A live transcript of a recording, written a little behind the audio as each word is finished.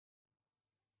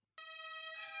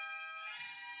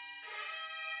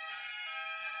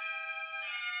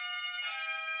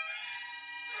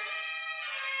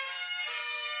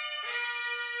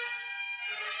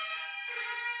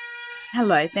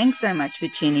Hello, thanks so much for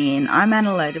tuning in. I'm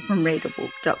Anna Loder from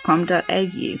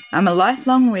readabook.com.au. I'm a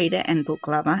lifelong reader and book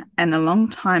lover and a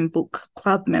long-time book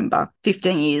club member.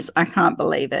 15 years, I can't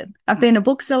believe it. I've been a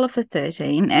bookseller for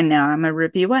 13 and now I'm a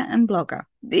reviewer and blogger.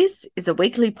 This is a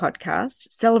weekly podcast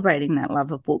celebrating that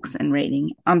love of books and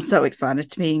reading. I'm so excited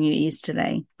to be in your ears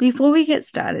today. Before we get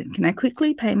started, can I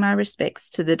quickly pay my respects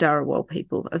to the Dharawal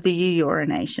people of the Eora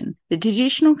Nation, the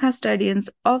traditional custodians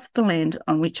of the land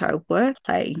on which I work,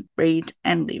 play, read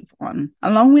and live on.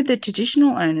 Along with the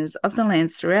traditional owners of the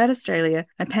lands throughout Australia,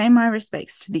 I pay my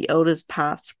respects to the elders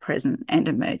past, present and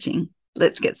emerging.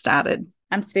 Let's get started.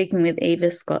 I'm speaking with Eva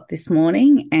Scott this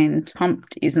morning, and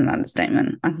pumped is an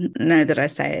understatement. I know that I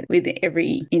say it with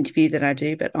every interview that I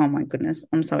do, but oh my goodness,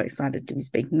 I'm so excited to be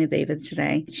speaking with Eva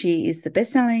today. She is the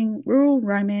best-selling rural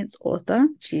romance author.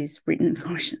 She's written,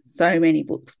 so many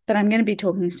books, but I'm going to be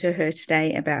talking to her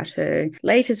today about her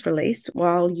latest release,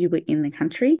 While You Were in the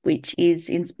Country, which is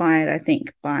inspired, I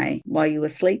think, by While You Were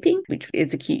Sleeping, which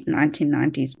is a cute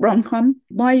 1990s rom-com.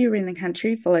 While You Were in the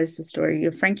Country follows the story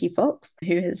of Frankie Fox,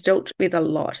 who has dealt with a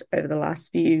lot over the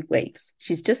last few weeks.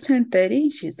 She's just turned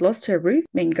 30, she's lost her roof,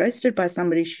 been ghosted by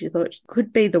somebody she thought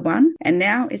could be the one, and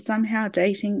now is somehow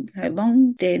dating her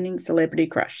long-standing celebrity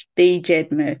crush, the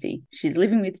Jed Murphy. She's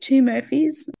living with two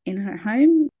Murphys in her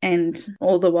home, and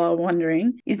all the while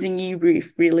wondering, is a new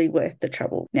roof really worth the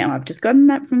trouble? Now, I've just gotten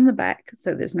that from the back,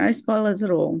 so there's no spoilers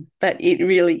at all, but it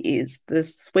really is the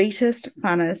sweetest,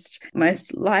 funnest,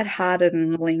 most light-hearted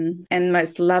and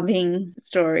most loving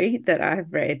story that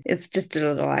I've read. It's just a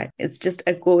delight. It's just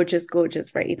a gorgeous,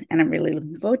 gorgeous read, and I'm really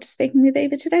looking forward to speaking with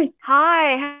Eva today.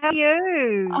 Hi, how are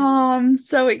you? Oh, I'm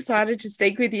so excited to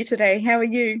speak with you today. How are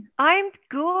you? I'm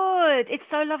good. It's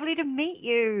so lovely to meet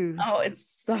you. Oh,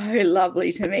 it's so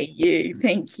lovely to meet you.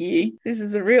 Thank you. This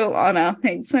is a real honor.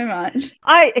 Thanks so much.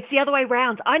 It's the other way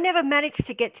round. I never managed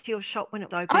to get to your shop when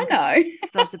it was open. I know. I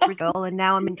was a Brisbane and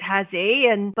now I'm in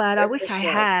Tassie, but I wish I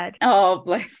had. Oh,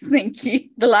 bless. Thank you.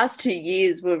 The last 2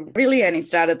 years were really only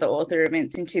started the author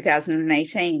events in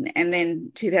 2018, and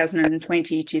then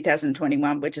 2020,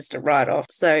 2021 were just a write-off.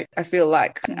 So I feel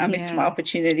like I missed my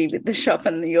opportunity with the shop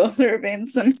and the author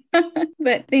events.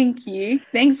 But thank you.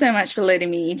 Thanks so much for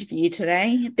letting me interview you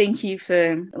today. Thank you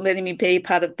for letting me be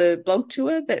part of the blog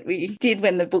tour that we did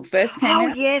when the book first came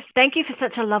out. Oh, yes. Thank you for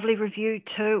such a lovely review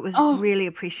too. It was really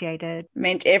appreciated.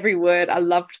 Meant every word. I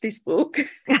loved this book.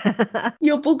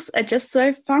 Your books are just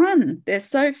so fun. They're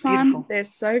so fun. Beautiful. They're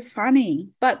so funny,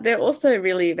 but they're also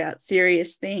really about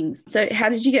serious things. So how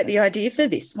did you get the idea for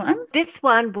this one? This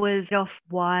one was off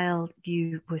While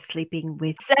You Were Sleeping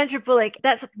with Sandra Bullock.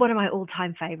 That's one of my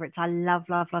all-time favorites. I love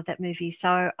that movie.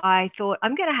 So I thought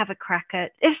I'm going to have a crack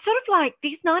at it's sort of like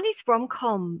these 90s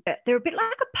rom-com. They're a bit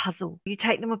like a puzzle. You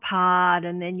take them apart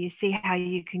and then you see how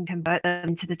you can convert them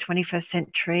into the 21st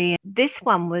century. This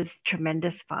one was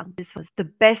tremendous fun. This was the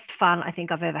best fun I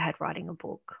think I've ever had writing a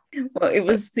book. Well, it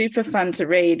was super fun to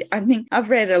read. I think I've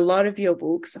read a lot of your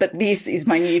books, but this is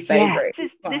my new favorite. Yeah,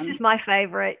 this is my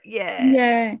favorite.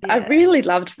 Yeah. I really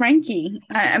loved Frankie.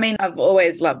 I mean, I've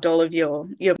always loved all of your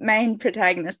main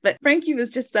protagonists, but Frankie was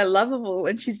just so lovable,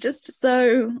 and she's just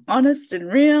so honest and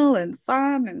real and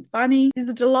fun and funny. She's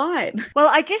a delight. Well,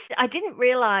 I didn't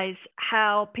realize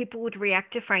how people would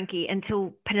react to Frankie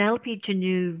until Penelope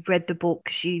Janu read the book.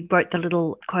 She wrote the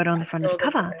little quote on the front of the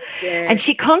cover. And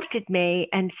she contacted me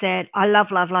and said, I love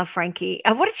Frankie.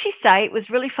 And what did she say? It was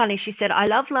really funny. She said, I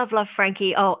love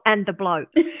Frankie. Oh, and the bloke,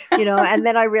 and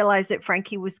then I realized that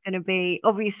Frankie was going to be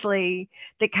obviously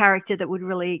the character that would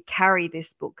really carry this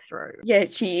book through. Yeah,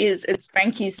 she is. It's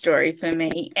Frankie's story for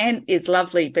me, and it's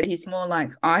lovely, but he's more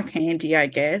like eye candy, I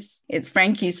guess. It's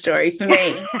Frankie's story for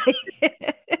me.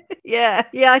 Yeah,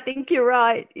 I think you're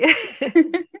right. Yeah.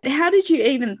 How did you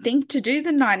even think to do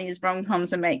the 90s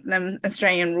rom-coms and make them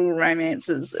Australian rural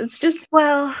romances? It's just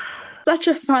such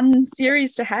a fun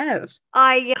series to have.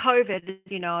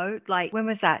 COVID, like when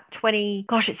was that?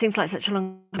 It seems like such a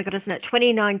long time ago, doesn't it?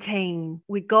 2019.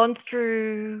 We'd gone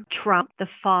through Trump, the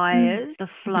fires, the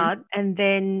flood, and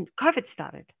then COVID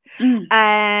started.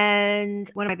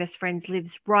 And one of my best friends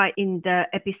lives right in the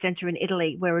epicenter in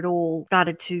Italy where it all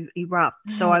started to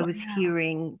erupt. So I was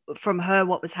hearing from her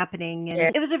what was happening.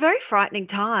 And it was a very frightening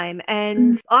time.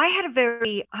 And I had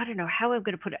I don't know how I'm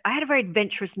going to put it. I had a very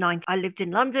adventurous night. I lived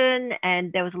in London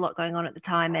and there was a lot going on at the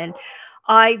time. And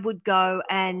I would go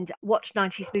and watch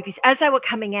 90s movies as they were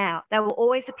coming out. They were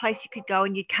always a place you could go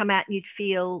and you'd come out and you'd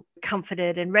feel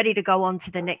comforted and ready to go on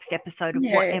to the next episode of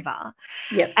whatever.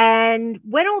 Yep. And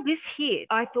when all this hit,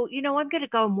 I thought, I'm going to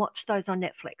go and watch those on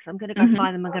Netflix. I'm going to go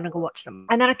find them. I'm going to go watch them.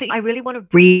 And then I think I really want to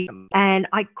read them. And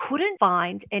I couldn't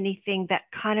find anything that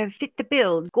kind of fit the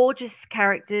bill. Gorgeous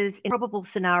characters, improbable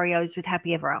scenarios with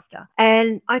happy ever after.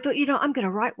 And I thought, I'm going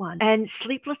to write one. And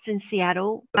Sleepless in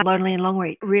Seattle, Lonely and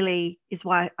Longreach really is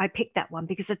why I picked that one,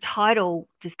 because the title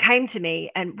just came to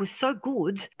me and was so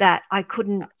good that I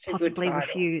couldn't possibly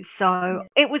refuse. So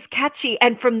it was catchy.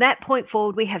 And from that point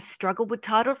forward, we have struggled with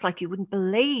titles like you wouldn't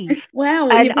believe. Wow.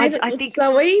 Well, you made it look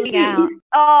so easy.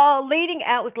 Leading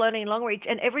out with Lonely and Longreach.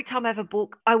 And every time I have a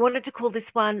book, I wanted to call this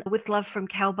one With Love from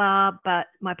Kalbar, but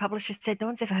my publisher said, no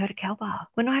one's ever heard of Kalbar.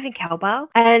 We're not having Kalbar.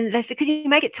 And they said, could you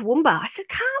make it Toowoomba? I said,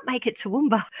 can't make it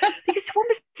Toowoomba because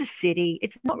Toowoomba's a city.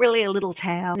 It's not really a little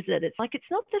town, is it?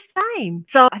 It's not the same.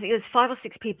 So I think there was 5 or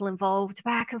 6 people involved,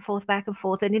 back and forth.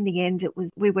 And in the end,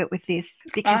 we went with this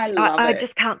because I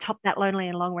just can't top that Lonely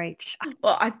and Longreach.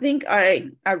 Well, I think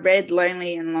I read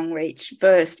Lonely and Longreach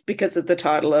first because of the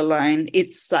title alone.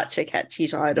 It's such a catchy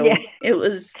title. Yeah. It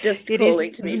was just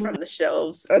calling to me from the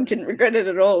shelves. I didn't regret it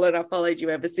at all, and I followed you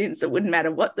ever since. It wouldn't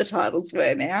matter what the titles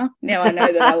were now. Now I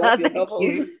know that I love your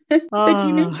novels. But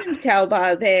you mentioned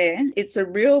Kalbar there. It's a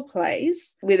real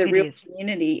place with a real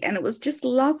community, and it was just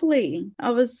lovely.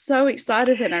 I was so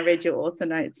excited when I read your author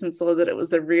notes and saw that it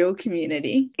was a real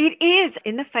community. It is.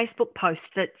 In the Facebook posts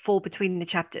that fall between the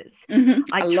chapters,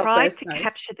 I tried to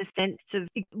capture the sense of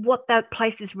what that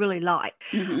place is really like.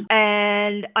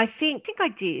 And I think I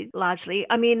did largely.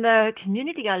 I mean, the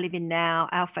community I live in now,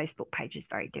 our Facebook page is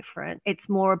very different. It's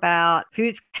more about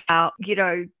who's out,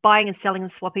 buying and selling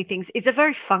and swapping things. It's a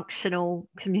very functional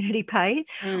community page,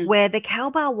 where the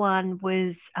Kalbar one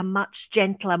was a much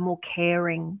gentler, more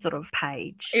caring sort of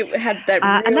page. It had that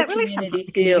real community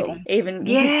feel.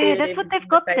 That's what they've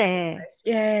got there. Place.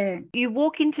 Yeah. You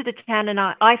walk into the town, and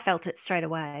I felt it straight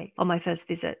away on my first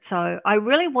visit. So I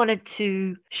really wanted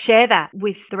to share that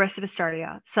with the rest of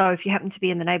Australia. So if you happen to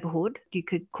be in the neighbourhood, you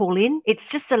could call in. It's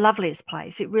just the loveliest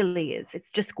place. It really is. It's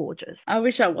just gorgeous. I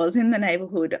wish I was in the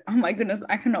neighbourhood. Oh my goodness,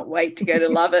 I cannot wait to go to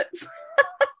Lovett's.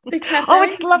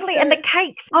 It's lovely. And the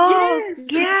cakes.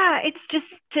 Yeah, it's just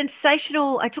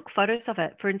sensational. I took photos of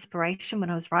it for inspiration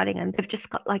when I was writing, and they've just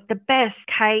got like the best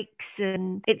cakes,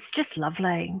 and it's just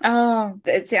lovely. Oh,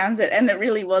 it sounds it. And it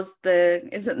really was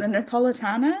is it the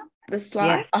Napolitana? The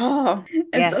slice. Yeah.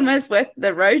 It's almost worth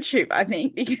the road trip, I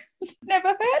think, because I've never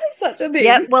heard of such a thing.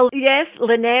 Yeah, well, yes,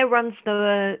 Linaire runs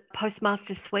the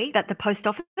postmaster suite at the post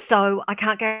office, so I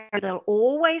can't guarantee they'll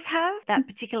always have that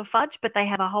particular fudge, but they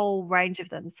have a whole range of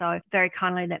them. So very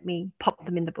kindly let me pop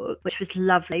them in the book, which was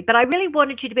lovely. But I really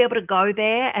wanted you to be able to go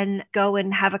there and go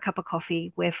and have a cup of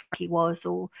coffee where he was,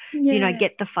 or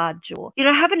get the fudge, or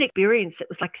have an experience that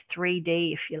was like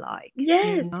 3D, if you like.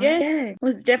 Yes, yeah.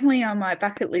 Well, it's definitely on my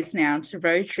bucket list now to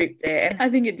road trip there. And I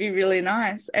think it'd be really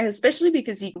nice, especially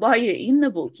because while you're in the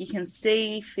book, you can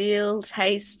see, feel,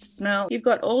 taste, smell. You've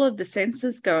got all of the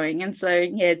senses going. And so,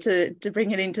 to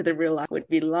bring it into the real life would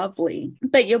be lovely.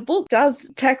 But your book does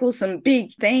tackle some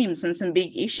big themes and some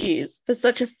big issues. For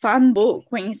such a fun book,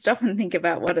 when you stop and think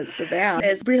about what it's about,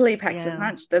 there's really packs a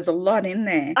punch. There's a lot in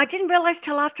there. I didn't realise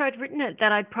till after I'd written it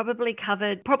that I'd probably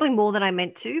covered more than I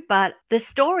meant to, but the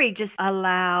story just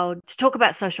allowed to talk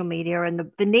about social media and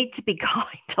the need to be kind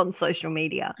on social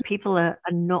media. People are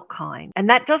not kind, and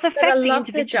that does affect the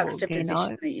individual. The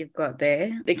juxtaposition that you've got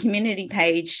there, the community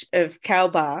page of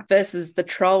Kalbar versus the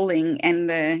trolling and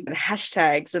the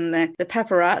hashtags and the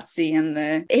paparazzi and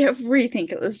the everything.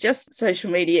 It was just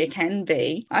social media can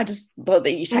be. I just thought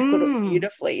that you tackled it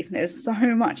beautifully. There's so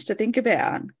much to think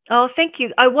about. Oh, thank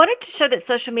you. I wanted to show that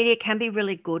social media can be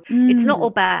really good. It's not all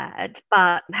bad,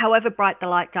 but however bright the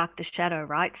light, dark the shadow,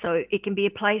 right? So it can be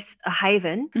a place, a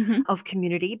haven of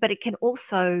community, but it can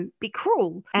also be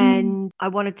cruel. And I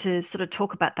wanted to sort of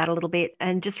talk about that a little bit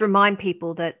and just remind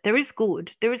people that there is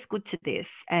good to this.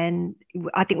 And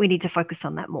I think we need to focus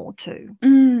on that more too.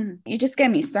 You just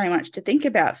gave me so much to think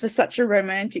about for such a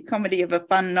romantic comedy of a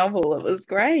fun novel. It was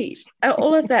great.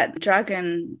 All of that drug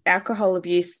and alcohol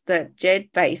abuse that Jed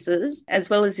faced choices as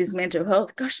well as his mental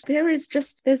health. Gosh, there's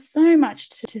so much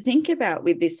to think about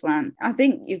with this one. I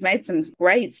think you've made some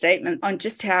great statements on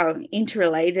just how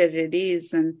interrelated it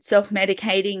is, and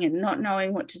self-medicating and not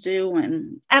knowing what to do.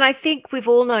 And I think we've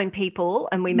all known people,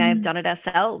 and we may have done it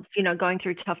ourselves, going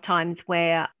through tough times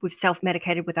where we've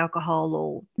self-medicated with alcohol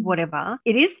or whatever.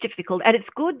 It is difficult, and it's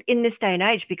good in this day and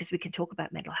age because we can talk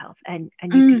about mental health, and you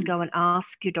can go and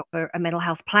ask your doctor a mental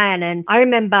health plan. And I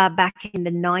remember back in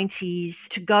the 90s,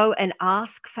 to go and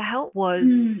ask for help was,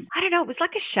 I don't know, it was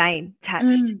like a shame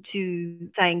attached to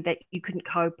saying that you couldn't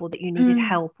cope or that you needed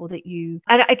help or that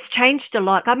and it's changed a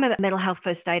lot. I'm a mental health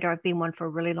first aider. I've been one for a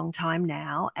really long time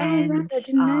now. Oh, right. I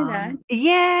didn't know that.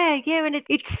 Yeah. And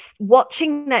it's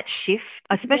watching that shift,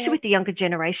 especially with the younger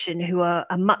generation who are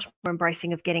much more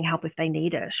embracing of getting help if they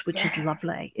need it, which is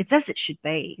lovely. It's as it should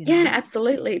be. Yeah,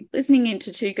 absolutely. Listening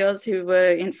into two girls who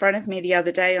were in front of me the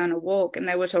other day on a walk, and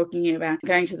they were talking about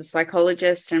going to the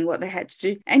psychologist and what they had to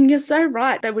do. And you're so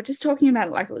right. They were just talking about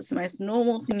it like it was the most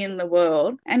normal thing in the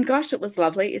world. And gosh, it was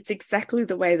lovely. It's exactly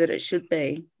the way that it should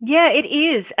be. Yeah, it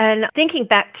is. And thinking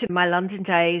back to my London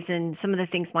days and some of the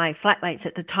things my flatmates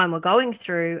at the time were going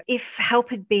through, if help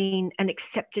had been an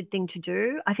accepted thing to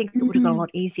do, I think it would have gone a lot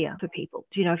easier for people.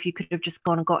 If you could have just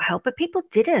gone and got help, but people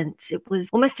didn't. It was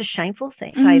almost a shameful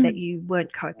thing to say that you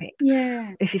weren't coping.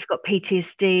 Yeah. If you've got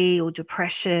PTSD or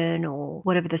depression or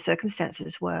whatever the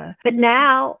circumstances were. But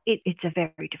now it's a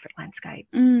very different landscape.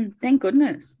 Thank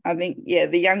goodness. I think,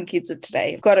 the young kids of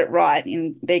today have got it right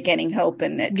in they're getting help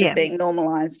and it just being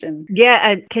normalised. And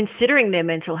considering their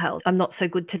mental health, I'm not so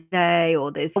good today,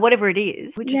 or there's whatever it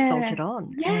is, we just soldiered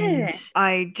on. And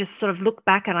I just sort of look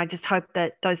back and I just hope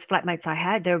that those flatmates I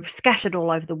had, they're scattered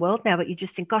all over the world now, but you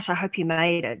just think, gosh, I hope you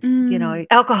made it.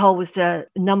 Alcohol was a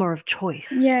number of choice,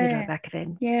 back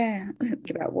then. Yeah. Think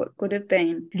about what could have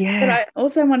been. Yeah. But I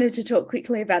also wanted to talk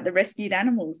quickly about the rescued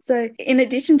animals. So in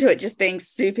addition to it just being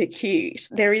super cute,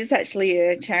 there is actually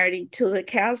a charity Till the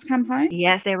Cows Come Home.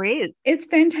 Yes, there is. It's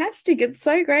fantastic. It's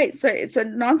so great. So it's a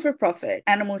non-for-profit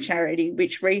animal charity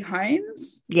which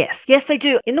rehomes. Yes, they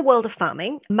do. In the world of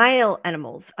farming, male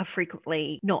animals are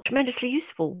frequently not tremendously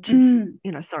useful, which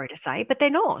is, sorry to say, but they're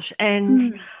not.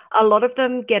 And a lot of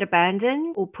them get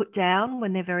abandoned or put down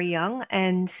when they're very young.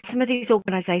 And some of these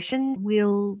organizations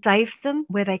will save them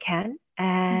where they can,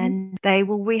 and they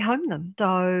will rehome them.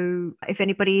 So if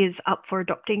anybody is up for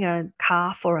adopting a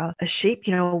calf or a sheep,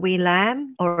 a wee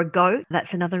lamb or a goat,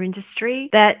 that's another industry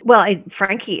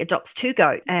Frankie adopts 2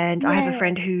 goats. And I have a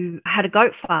friend who had a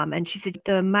goat farm, and she said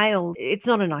the male, it's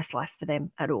not a nice life for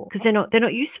them at all because they're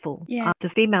not useful. The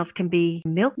females can be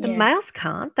milked, the males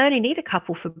can't. They only need a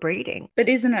couple for breeding. But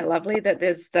isn't it lovely that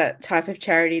there's that type of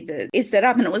charity that is set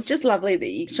up? And it was just lovely that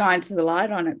you shined the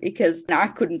light on it, because I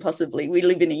couldn't possibly, we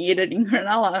live in a unit in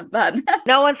Cronulla, but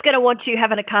no one's going to want you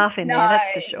having a calf in there,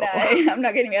 that's for sure. No, I'm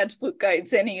not going to be able to put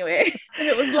goats anywhere. And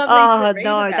it was lovely to read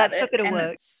about that's it. not going to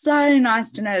work. It's so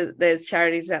nice to know that there's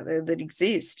charities out there that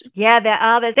exist. Yeah, there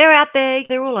are. They're out there.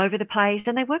 They're all over the place,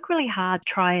 and they work really hard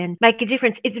to try and make a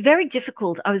difference. It's very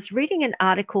difficult. I was reading an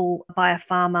article by a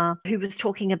farmer who was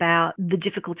talking about the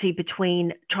difficulty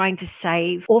between trying to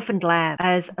save orphaned lambs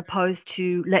as opposed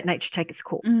to let nature take its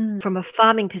course. From a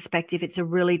farming perspective, it's a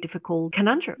really difficult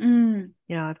conundrum.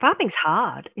 Farming's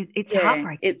hard. It's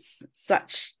heartbreaking. It's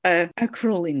such a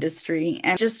cruel industry,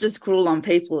 and just as cruel on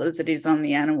people as it is on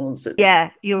the animals.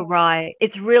 Yeah, you're right.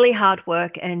 It's really hard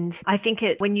work, and I think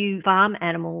when you farm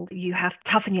animals, you have to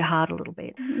toughen your heart a little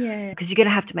bit. Yeah. Because you're going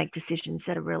to have to make decisions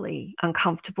that are really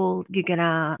uncomfortable. You're going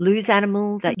to lose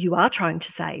animals that you are trying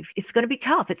to save. It's going to be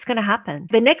tough. It's going to happen.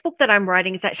 The next book that I'm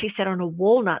writing is actually set on a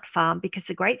walnut farm, because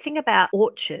the great thing about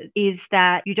orchards is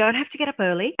that you don't have to get up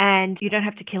early and you don't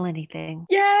have to kill anything.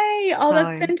 Yay! Oh,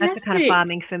 that's fantastic. That's the kind of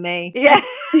farming for me. Yeah.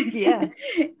 Yeah.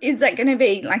 Is that going to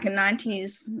be like a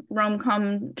 90s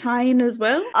rom-com tie-in as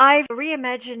well? I've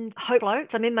reimagined Hope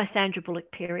Floats. I'm in my Sandra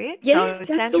Bullock period. Yes,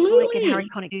 so absolutely. Sandra Bullock and Harry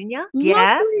Connick Jr.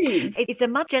 Lovely. Yeah. It's a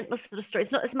much gentler sort of story.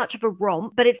 It's not as much of a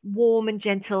romp, but it's warm and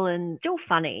gentle and still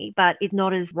funny, but it's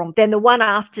not as romp. Then the one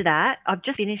after that, I've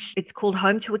just finished. It's called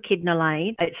Home to Echidna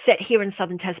Lane. It's set here in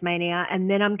southern Tasmania. And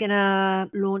then I'm going to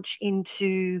launch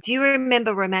into, do you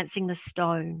remember Romancing the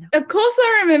Stone? Of course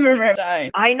I remember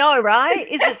Stone. I know, right?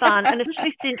 Is it fun? And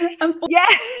especially since,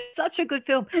 such a good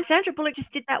film. Sandra Bullock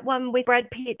just did that one with Brad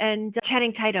Pitt and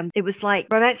Channing Tatum. It was like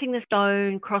Romancing the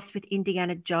Stone crossed with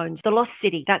Indiana Jones. The Lost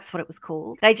City, that's what it was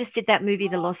called. They just did that movie,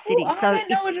 The Lost City. I don't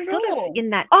know it at all. In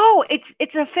that.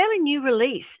 It's a fairly new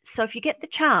release. So if you get the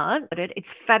chance,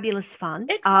 it's fabulous fun.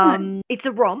 Excellent. It's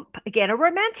a romp, again, a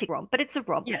romantic romp, but it's a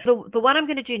romp. Yeah. The one I'm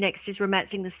going to do next is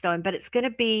Romancing the Stone, but it's going to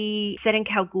be set in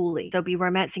Kalgoorlie. There'll be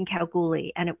romancing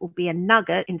Kalgoorlie, and it will be a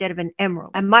nugget instead of an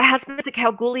emerald. And my husband's a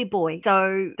Kalgoorlie boy,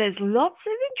 so there's lots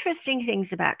of interesting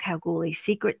things about Kalgoorlie,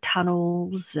 secret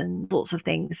tunnels and sorts of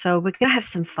things. So we're going to have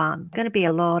some fun. Going to be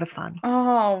a lot of fun.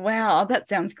 Oh, wow. That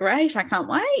sounds great. I can't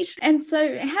wait. And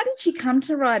so how did you come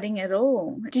to writing at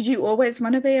all? Did you always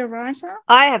want to be a writer?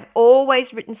 I have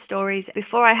always written stories.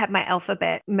 Before I had my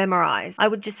alphabet memorized, I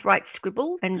would just write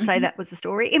scribble and say that was a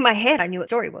story. In my head, I knew what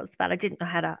story was, but I didn't know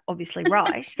how to obviously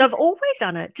write. So I've always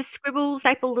done it. Just scribble,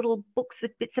 staple little books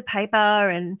with bits of paper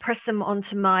and press them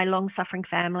onto my long-suffering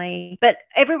family. But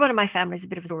everyone in my family is a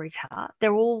bit of a storyteller.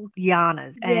 They're all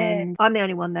yarners. And I'm the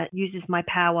only one that uses my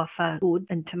power for good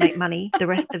and to make money. The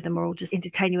rest of them are all just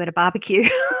entertain you at a barbecue.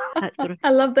 That sort of.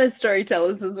 I love those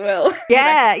storytellers as well.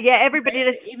 Yeah, everybody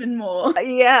does. Even more.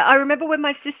 Yeah, I remember when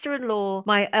my sister-in-law,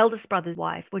 my eldest brother's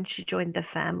wife, when she joined the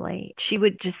family, she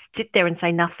would just sit there and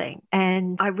say nothing.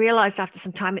 And I realized after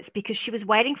some time it's because she was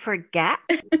waiting for a gap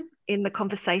in the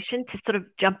conversation to sort of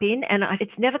jump in, and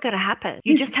it's never going to happen.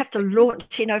 You just have to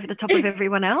launch in over the top of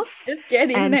everyone else. Just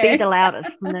get in and there. Be the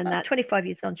loudest. And then 25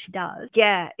 years on, she does.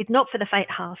 Yeah, it's not for the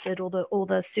faint-hearted or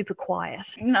the super quiet.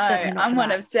 No, I'm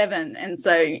one of 7, and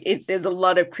so there's a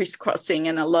lot of crisscrossing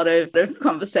and a lot of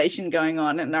conversation going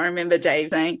on. And I remember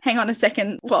Dave saying, "Hang on a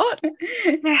second, what?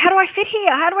 How do I fit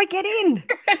here? How do I get in?"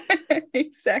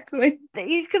 Exactly.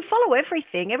 You can follow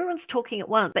everything. Everyone's talking at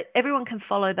once, but everyone can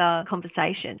follow the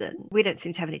conversation. And we don't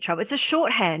seem to have any trouble. It's a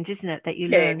shorthand, isn't it, that you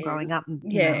learn growing up in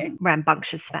a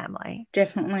rambunctious family.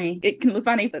 Definitely. It can look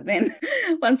funny, but then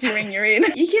once you're in, you're in.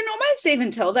 You can almost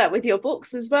even tell that with your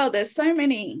books as well. There's so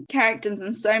many characters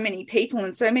and so many people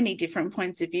and so many different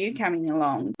points of view coming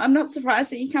along. I'm not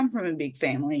surprised that you come from a big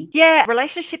family. Yeah,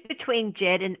 relationship between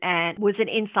Jed and Ant was an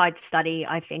inside study,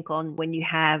 I think, on when you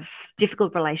have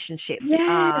difficult relationships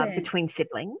between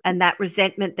siblings and that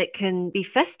resentment that can be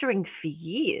festering for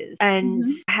years, and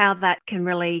how that can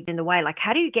really in the way, like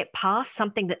how do you get past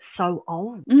something that's so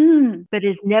old but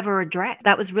is never addressed?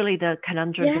 That was really the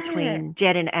conundrum between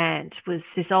Jed and Ant, was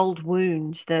this old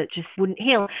wound that just wouldn't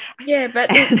heal. Yeah, but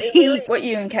it really, what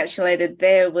you encapsulated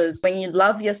there was when you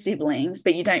love your siblings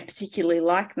but you don't particularly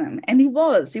like them. And he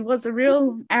was a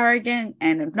real arrogant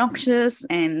and obnoxious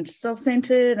and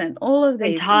self-centered and all of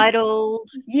these. Entitled.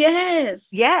 Yes.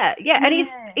 Yeah. And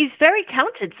he's very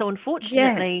talented. So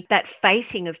unfortunately, that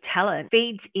facing of talent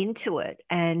feeds into it.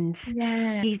 And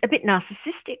he's a bit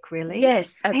narcissistic, really.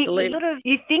 Yes, absolutely.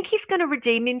 You think he's going to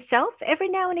redeem himself every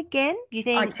now and again. You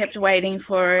think. I kept waiting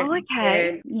for it. Oh,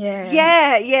 okay.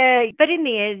 Yeah. But in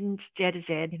the end, Jed is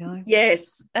Jed, you know.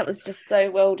 Yes, that was just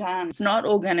so well done. It's not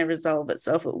all going to resolve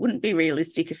itself. It wouldn't be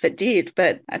realistic if it did.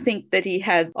 But I think that he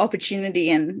had opportunity,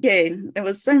 and there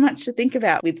was so much to think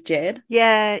about with Jed.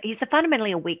 Yeah, he's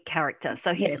fundamentally a weak character.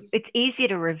 So it's easier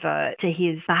to revert to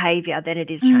his behaviour than it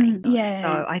is change.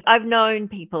 So I've known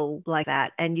people like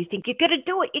that, and you think you're going to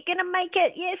do it, you're going to make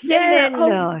it, yes. Yeah, and then,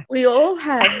 no. We all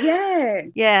have,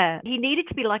 Yeah, he needed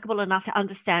to be likable enough to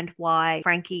understand why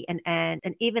Frankie and Anne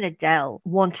and even Adele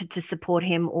wanted to support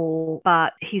him,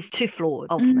 but he's too flawed,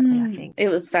 ultimately, I think. It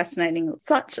was fascinating.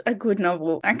 Such a good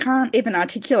novel. I can't even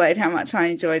articulate how much I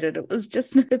enjoyed it. It was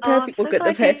just the perfect book at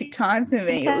the perfect time for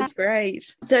me. It was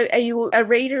great. So are you a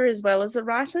reader as well as a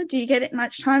writer? Do you get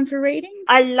much time for reading?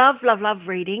 I love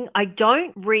reading. I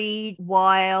don't read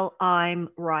while I'm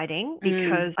writing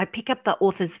because I pick up the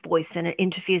author's voice and it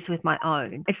interferes with my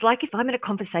own. It's like if I'm in a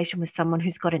conversation with someone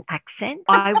who's got an accent,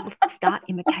 I will start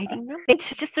imitating them. It's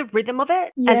just the rhythm of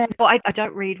it. Yeah. And so I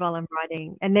don't read while I'm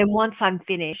writing. And then once I'm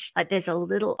finished, there's a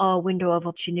little window of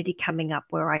opportunity coming up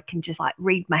where I can just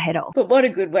read my head off. But what a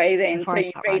good way then. So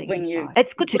you read when you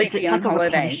it's good to it's on like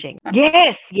holidays.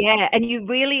 Yes, and you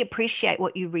really appreciate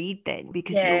what you read then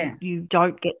because you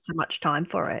don't get so much time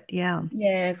for it. Yeah,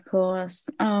 of course.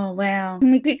 Oh, wow.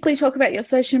 Can we quickly talk about your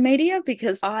social media?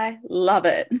 Because I love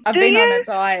it. I've been on a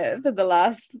diet for the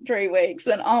last 3 weeks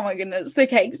and oh my goodness, the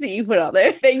cakes that you put up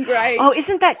there have been great. Oh,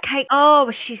 isn't that cake?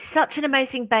 Oh, she's such an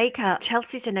amazing baker.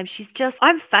 Chelsea's her name.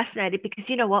 I'm fascinated because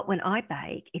you know what? When I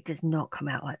bake, it does not come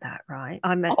out like that, right?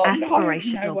 I'm an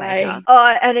aspirational baker. Oh,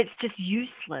 and it's just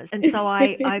useless. And so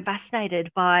I'm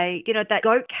fascinated by, that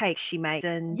goat cake she makes.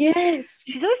 And yes,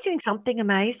 she's always doing something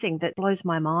amazing that blows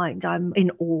my mind. I'm I'm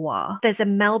in awe. There's a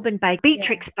Melbourne bake,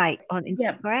 Beatrix Bake on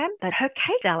Instagram, that her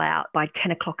cakes sell out by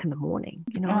 10 o'clock in the morning,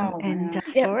 you know,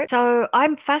 for it. So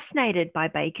I'm fascinated by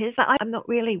bakers, but I'm not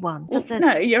really one. Well,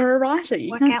 no, you're a writer.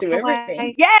 You can't do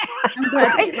everything. Yeah. I'm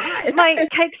glad that you're right. My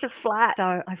cakes are flat,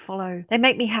 so I follow. They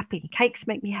make me happy. Cakes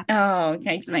make me happy. Oh,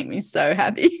 cakes make me so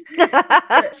happy.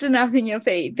 That's enough in your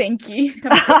feed. Thank you.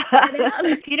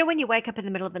 You know, when you wake up in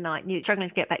the middle of the night and you're struggling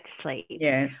to get back to sleep.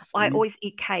 Yes. I always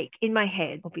eat cake in my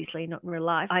head, obviously not in real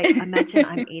life. I imagine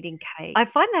I'm eating cake. I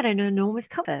find that an enormous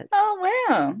comfort. Oh,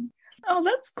 wow. Oh,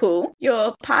 that's cool.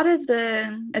 You're part of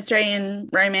the Australian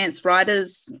Romance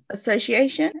Writers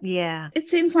Association. Yeah. It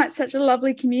seems like such a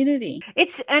lovely community.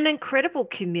 It's an incredible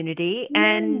community.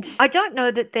 And I don't know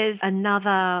that there's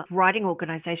another writing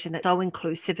organisation that's so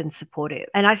inclusive and supportive.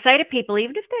 And I say to people,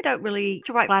 even if they don't really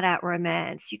to write flat out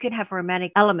romance, you can have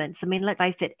romantic elements. I mean, let's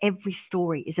face it, every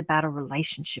story is about a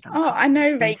relationship. Oh, I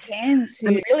know Ray Cairns,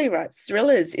 who really writes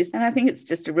thrillers, and I think it's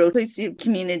just a real inclusive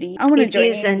community. I want to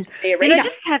join in and be a reader.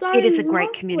 It is a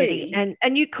great community,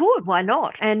 and you could, why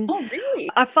not? And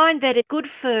really? I find that it's good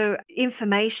for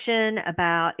information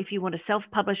about if you want to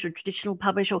self-publish or traditional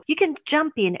publish, or you can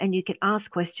jump in and you can ask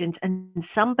questions and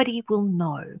somebody will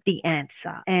know the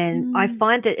answer. And I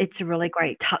find that it's a really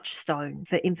great touchstone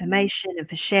for information and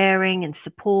for sharing and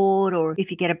support, or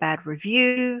if you get a bad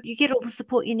review, you get all the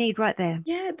support you need right there.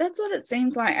 Yeah, that's what it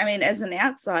seems like. I mean, as an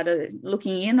outsider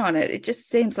looking in on it, it just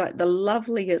seems like the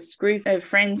loveliest group of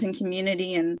friends and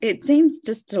community, and it seems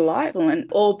just delightful,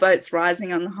 and all boats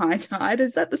rising on the high tide.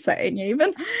 Is that the saying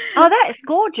even? Oh, that is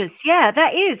gorgeous. Yeah,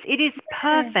 that is. It is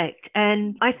perfect.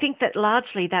 And I think that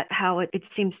largely that's how it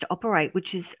seems to operate,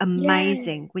 which is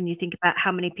amazing when you think about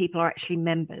how many people are actually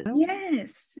members.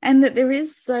 Yes. And that there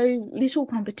is so little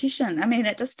competition. I mean,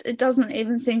 it doesn't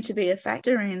even seem to be a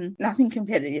factor in, nothing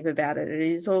competitive about it. It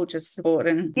is all just support.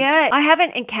 And yeah, I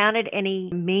haven't encountered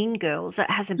any mean girls. That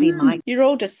hasn't been my... You're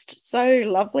all just so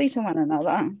lovely to one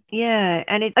another. Yeah,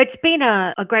 and it's been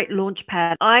a great launch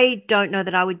pad. I don't know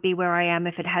that I would be where I am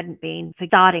if it hadn't been for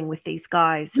starting with these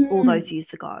guys all those years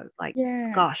ago. Like,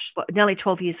 gosh, nearly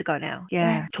 12 years ago now.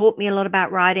 Yeah. Taught me a lot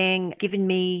about writing, given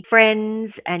me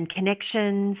friends and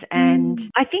connections.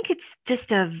 And I think it's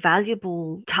just a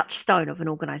valuable touchstone of an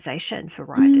organisation for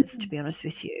writers, to be honest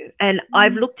with you. And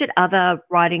I've looked at other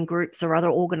writing groups or other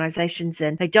organisations,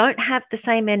 and they don't have the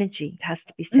same energy, it has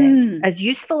to be said. As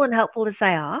useful and helpful as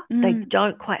they are, they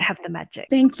don't quite have the magic.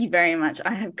 Thank you very much.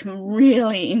 I have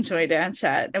really enjoyed our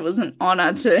chat. It was an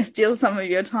honour to steal some of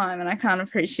your time, and I can't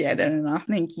appreciate it enough.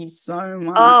 Thank you so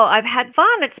much. Oh, I've had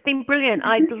fun. It's been brilliant.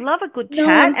 I love a good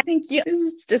chat. Thank you. This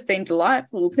has just been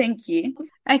delightful. Thank you.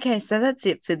 Okay, so that's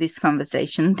it for this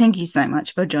conversation. Thank you so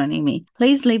much for joining me.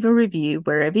 Please leave a review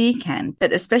wherever you can,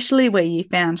 but especially where you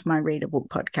found my Read a Book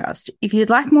podcast. If you'd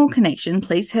like more connection,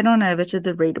 please head on over to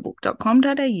the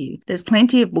readabook.com.au. There's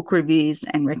plenty of book reviews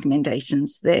and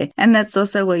recommendations there, and that's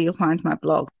also where you'll find my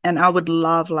blog. And I would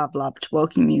love to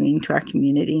welcome you into our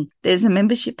community. There's a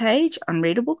membership page on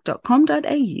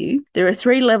readabook.com.au. There are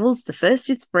 3 levels. The first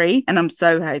is free, and I'm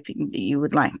so hoping that you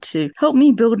would like to help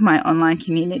me build my online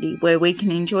community where we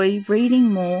can enjoy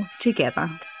reading more together.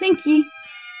 Thank you.